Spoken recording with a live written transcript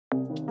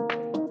So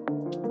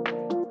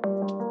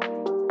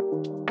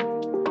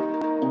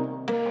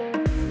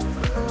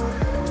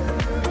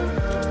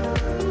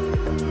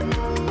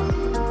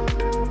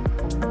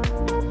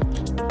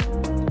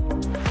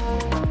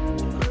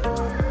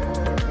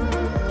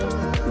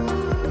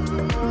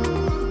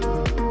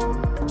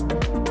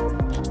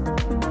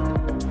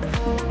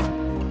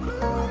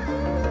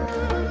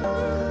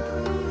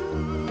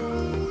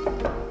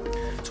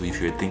if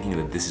you're thinking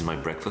that this is my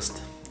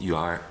breakfast, you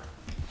are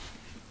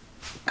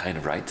kind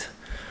of right.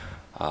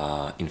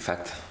 In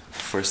fact,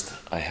 first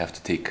I have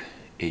to take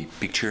a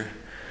picture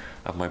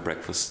of my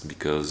breakfast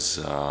because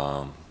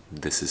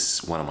this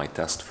is one of my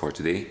tasks for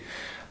today.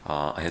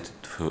 I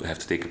have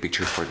to take a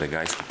picture for the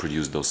guys who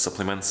produce those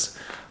supplements.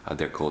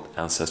 They're called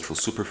Ancestral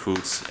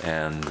Superfoods,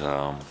 and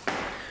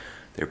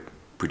they're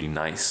pretty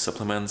nice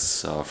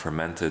supplements,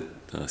 fermented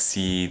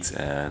seeds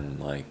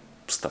and like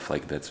stuff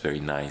like that's very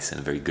nice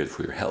and very good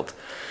for your health.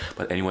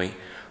 But anyway,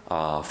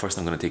 first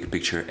I'm gonna take a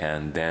picture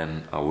and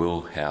then I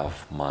will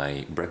have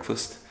my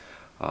breakfast.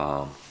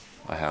 I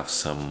have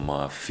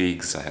some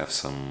figs, I have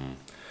some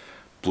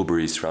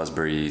blueberries,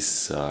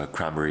 raspberries,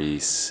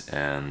 cranberries,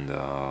 and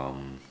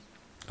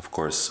of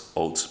course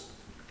oats.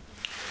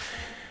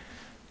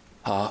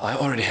 I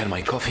already had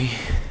my coffee,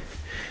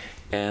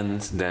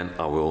 and then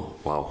I will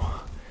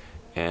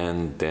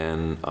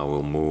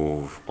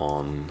move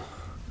on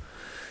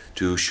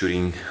to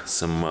shooting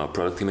some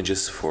product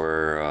images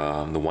for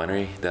the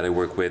winery that I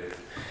work with,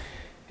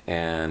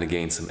 and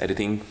again some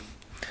editing.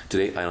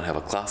 Today I don't have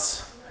a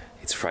class,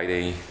 it's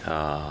Friday.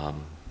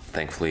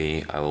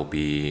 Thankfully I will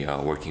be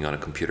working on a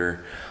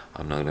computer.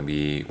 I'm not gonna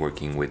be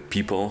working with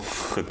people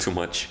too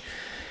much,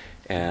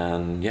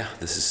 and yeah,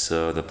 this is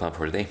the plan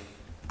for today.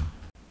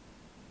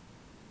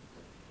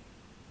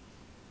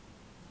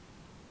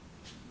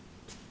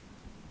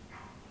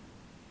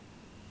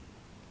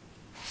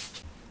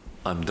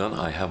 I'm done,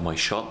 I have my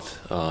shot.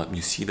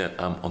 You see that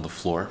I'm on the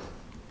floor.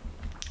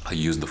 I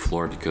use the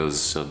floor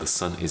because the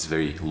sun is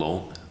very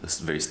low, this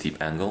very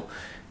steep angle,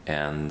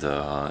 and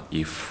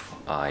if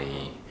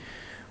I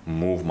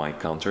move my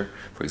counter,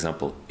 for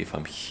example, if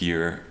I'm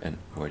here and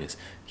where it is,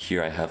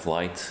 here I have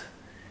light,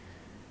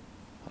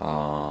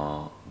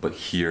 but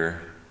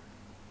here,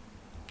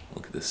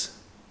 look at this,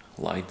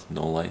 light,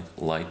 no light,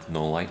 light,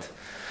 no light.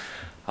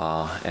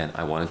 And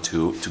I wanted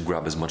to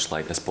grab as much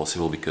light as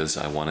possible because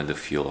I wanted the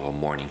feel of a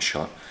morning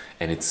shot,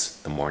 and it's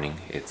the morning,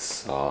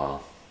 it's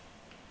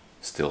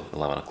still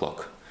 11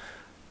 o'clock.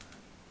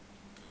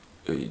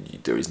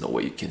 There is no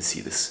way you can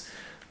see this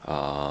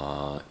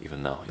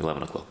even now,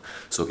 11 o'clock.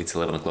 So it's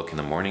 11 o'clock in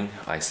the morning.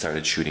 I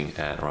started shooting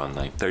at around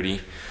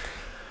 9:30,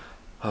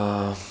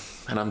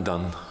 and I'm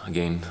done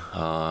again.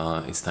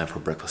 It's time for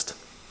breakfast.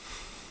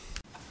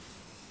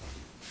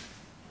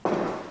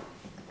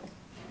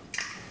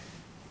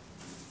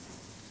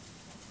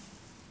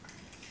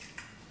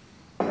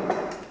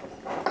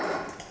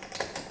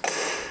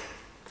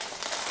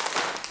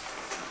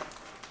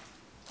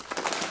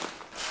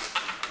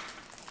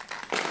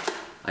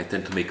 I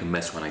tend to make a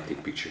mess when I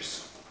take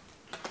pictures,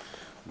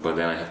 but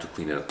then I have to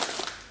clean it up.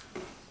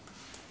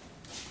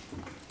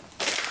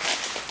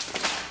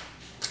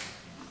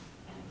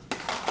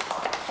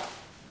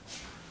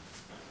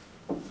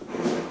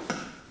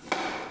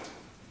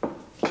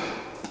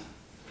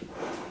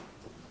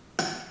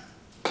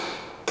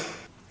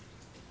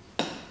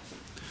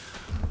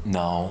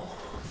 Now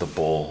the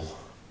ball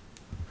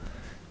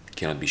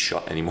cannot be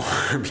shot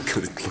anymore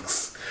because it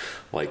looks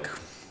like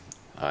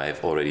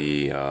I've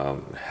already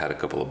had a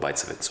couple of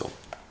bites of it, so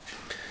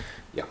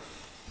yeah.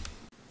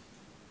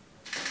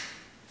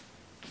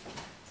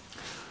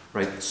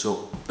 Right,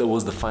 so that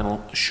was the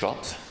final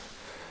shot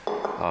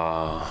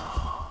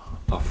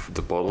of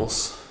the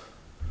bottles.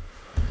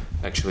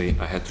 Actually,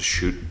 I had to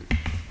shoot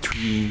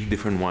 3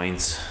 different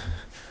wines.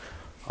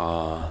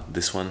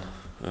 This one,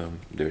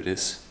 there it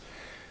is.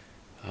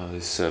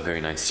 This is a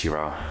very nice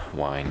Syrah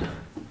wine,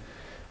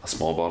 a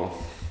small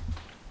bottle.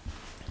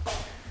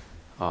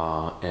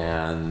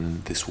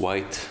 And this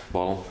white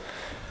bottle.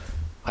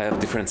 I have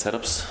different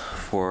setups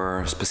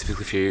for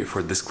specifically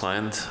for this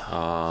client.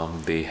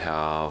 They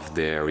have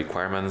their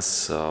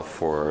requirements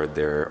for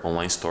their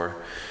online store,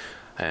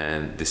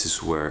 and this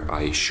is where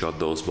I shot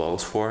those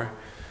bottles for.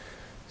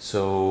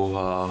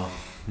 So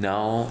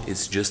now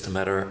it's just a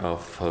matter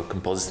of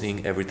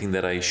compositing everything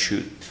that I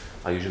shoot.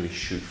 I usually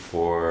shoot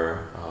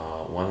for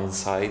one of the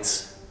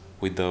sides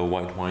with the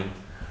white wine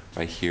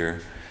right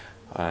here,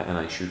 and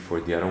I shoot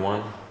for the other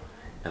one,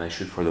 and I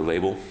shoot for the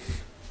label.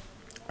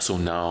 So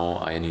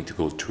now I need to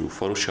go to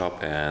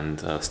Photoshop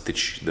and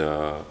stitch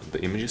the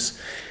images,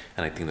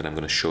 and I think that I'm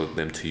going to show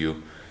them to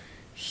you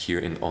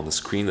here on the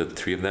screen, the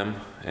 3 of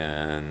them,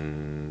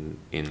 and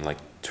in like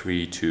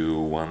 3, 2,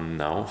 1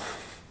 now.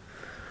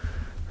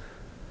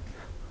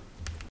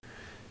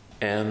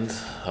 And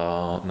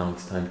now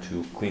it's time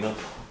to clean up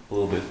a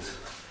little bit,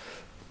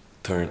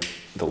 turn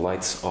the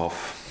lights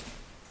off,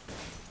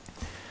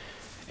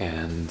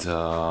 and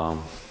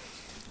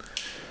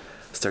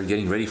start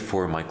getting ready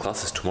for my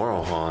classes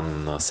tomorrow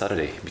on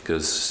Saturday,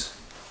 because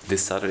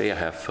This Saturday I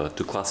have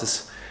 2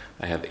 classes.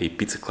 I have a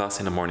pizza class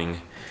in the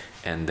morning,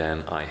 and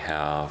then I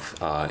have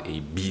a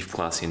beef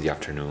class in the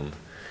afternoon,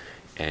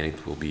 and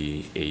it will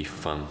be a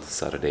fun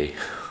Saturday.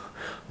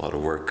 A lot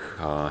of work.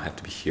 I have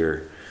to be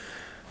here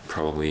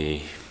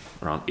probably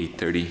around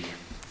 8:30,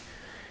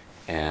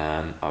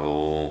 and I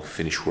will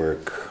finish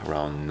work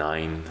around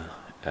 9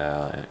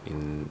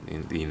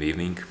 in the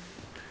evening.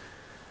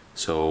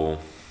 So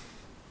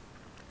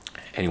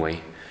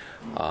anyway,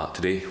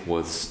 today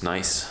was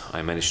nice.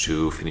 I managed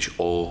to finish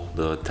all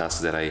the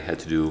tasks that I had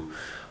to do.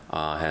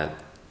 I had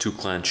 2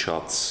 client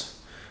shots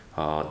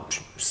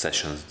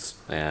sessions,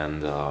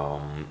 and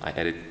I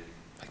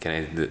can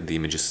edit the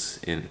images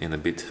in a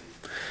bit,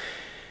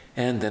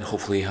 and then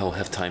hopefully I'll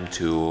have time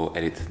to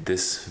edit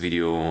this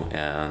video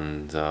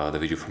and the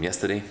video from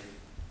yesterday,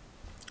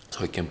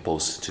 so I can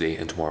post today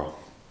and tomorrow.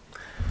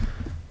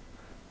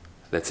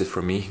 That's it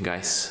for me,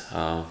 guys,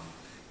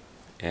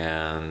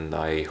 and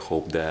I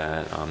hope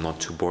that I'm not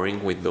too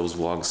boring with those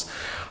vlogs.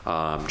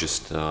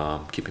 Just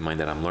keep in mind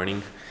that I'm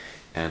learning,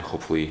 and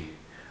hopefully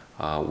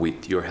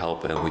with your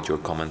help and with your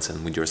comments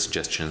and with your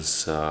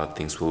suggestions,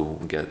 things will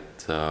get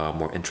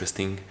more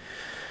interesting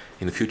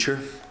in the future.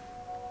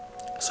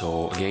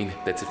 So again,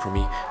 that's it for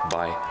me.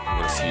 Bye.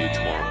 I'm gonna see you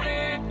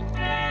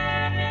tomorrow.